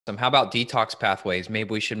How about detox pathways? Maybe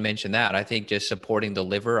we should mention that. I think just supporting the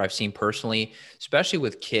liver, I've seen personally, especially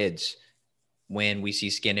with kids, when we see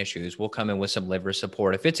skin issues, we'll come in with some liver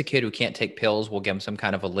support. If it's a kid who can't take pills, we'll give them some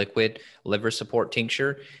kind of a liquid liver support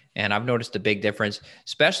tincture. And I've noticed a big difference,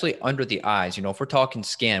 especially under the eyes. You know, if we're talking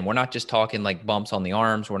skin, we're not just talking like bumps on the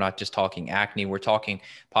arms. We're not just talking acne. We're talking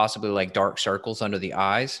possibly like dark circles under the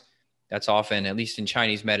eyes. That's often, at least in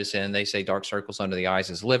Chinese medicine, they say dark circles under the eyes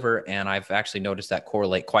is liver. And I've actually noticed that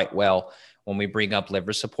correlate quite well. When we bring up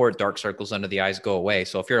liver support, dark circles under the eyes go away.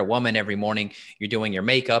 So if you're a woman every morning, you're doing your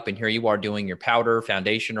makeup and here you are doing your powder,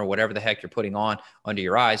 foundation, or whatever the heck you're putting on under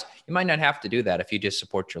your eyes, you might not have to do that if you just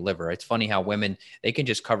support your liver. It's funny how women, they can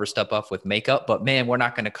just cover stuff up with makeup, but man, we're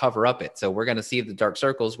not going to cover up it. So we're going to see the dark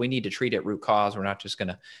circles. We need to treat it root cause. We're not just going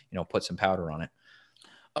to, put some powder on it.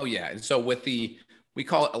 Oh yeah. And so we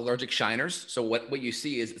call it allergic shiners. So what you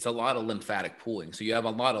see is it's a lot of lymphatic pooling. So you have a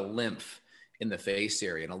lot of lymph in the face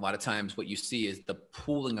area. And a lot of times what you see is the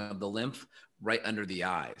pooling of the lymph right under the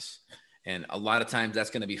eyes. And a lot of times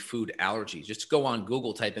that's going to be food allergies. Just go on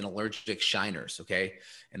Google, type in allergic shiners. Okay.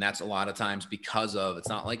 And that's a lot of times because of, it's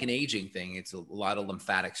not like an aging thing. It's a lot of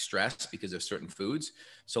lymphatic stress because of certain foods.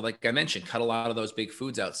 So like I mentioned, cut a lot of those big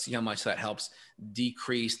foods out, see how much that helps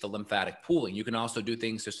decrease the lymphatic pooling. You can also do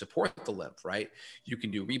things to support the lymph, right? You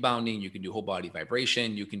can do rebounding, you can do whole body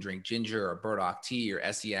vibration, you can drink ginger or burdock tea or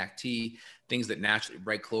Essiac tea, things that naturally,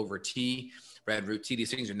 red clover tea, red root tea,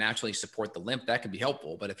 these things are naturally support the lymph. That can be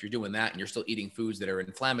helpful. But if you're doing that and you're still eating foods that are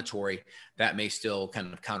inflammatory, that may still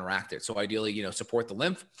kind of counteract it. So ideally, support the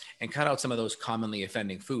lymph and cut out some of those commonly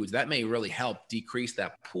offending foods. That may really help decrease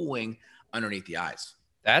that pooling underneath the eyes.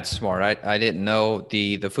 That's smart. I didn't know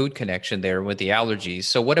the food connection there with the allergies.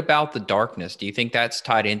 So what about the darkness? Do you think that's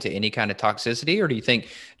tied into any kind of toxicity, or do you think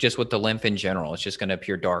just with the lymph in general, it's just going to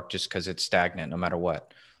appear dark just because it's stagnant no matter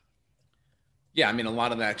what? Yeah, I mean, a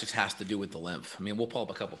lot of that just has to do with the lymph. I mean, we'll pull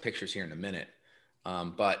up a couple pictures here in a minute.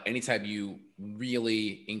 But anytime you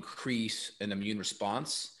really increase an immune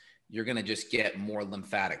response, you're going to just get more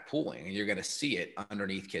lymphatic pooling, and you're going to see it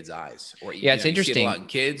underneath kids' eyes. Or Yeah, it's you see it a lot interesting. in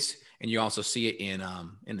kids, and you also see it in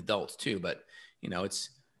adults too. But it's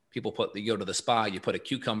people you go to the spa, you put a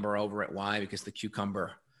cucumber over it. Why? Because the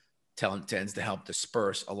cucumber tends to help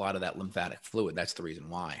disperse a lot of that lymphatic fluid. That's the reason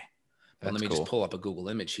why. But let That's me just cool. pull up a Google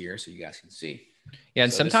image here so you guys can see. Yeah,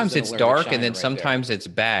 and So this is sometimes an it's allergic dark and shiner then right there. sometimes it's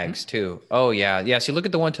bags too. Oh yeah. Yeah. See, look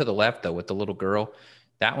at the one to the left though with the little girl.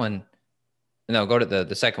 That one, no, go to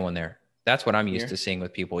the second one there. That's what I'm used to Here. seeing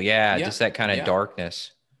with people. Yeah, Yeah. just that kind of Yeah.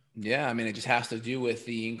 darkness. Yeah. I mean, it just has to do with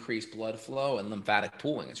the increased blood flow and lymphatic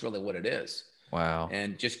pooling. It's really what it is. Wow.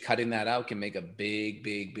 And just cutting that out can make a big,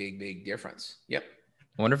 big, big, big difference. Yep.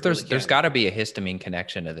 I wonder if Really there's can. got to be a histamine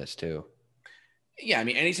connection to this too. Yeah. I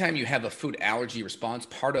mean, anytime you have a food allergy response,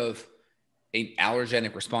 part of an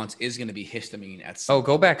allergenic response is going to be histamine at Oh, some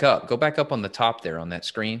go point. back up. Go back up on the top there on that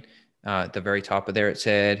screen. At the very top of there, it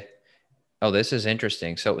said, oh, this is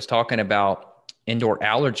interesting. So it was talking about indoor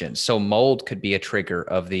allergens. So mold could be a trigger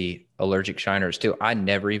of the allergic shiners too. I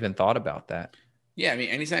never even thought about that. Yeah. I mean,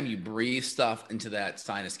 anytime you breathe stuff into that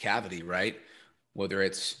sinus cavity, right? Whether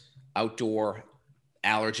it's outdoor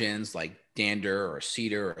allergens like dander or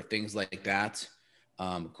cedar or things like that,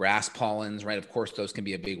 grass pollens, right? Of course, those can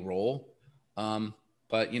be a big role.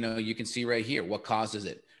 But you can see right here what causes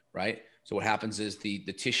it, right? So what happens is the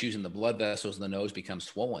tissues and the blood vessels in the nose become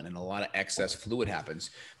swollen, and a lot of excess fluid happens.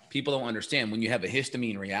 People don't understand when you have a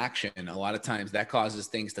histamine reaction, a lot of times that causes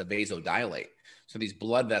things to vasodilate. So these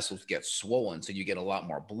blood vessels get swollen. So you get a lot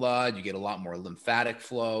more blood, you get a lot more lymphatic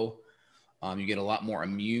flow, you get a lot more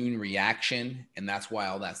immune reaction. And that's why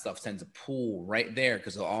all that stuff tends to pool right there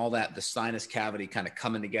because of all that, the sinus cavity kind of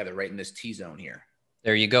coming together right in this T zone here.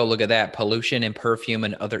 There you go. Look at that. Pollution and perfume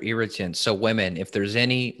and other irritants. So women, if there's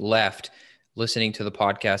any left listening to the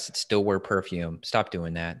podcast that still wear perfume, stop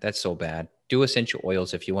doing that. That's so bad. Do essential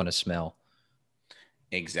oils if you want to smell.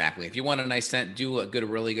 Exactly. If you want a nice scent, do a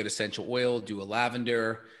really good essential oil, do a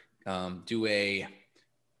lavender, do a,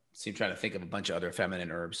 see, I'm trying to think of a bunch of other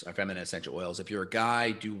feminine herbs, feminine essential oils. If you're a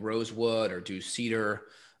guy, do rosewood or do cedar.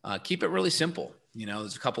 Keep it really simple.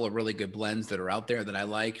 There's a couple of really good blends that are out there that I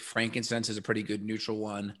like. Frankincense is a pretty good neutral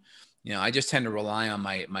one. I just tend to rely on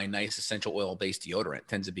my nice essential oil based deodorant. It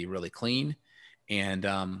tends to be really clean and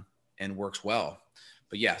works well.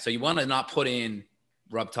 But yeah, so you want to not put in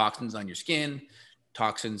rub toxins on your skin,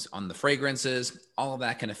 toxins on the fragrances. All of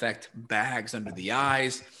that can affect bags under the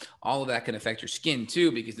eyes. All of that can affect your skin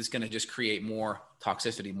too, because it's going to just create more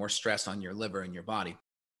toxicity, more stress on your liver and your body.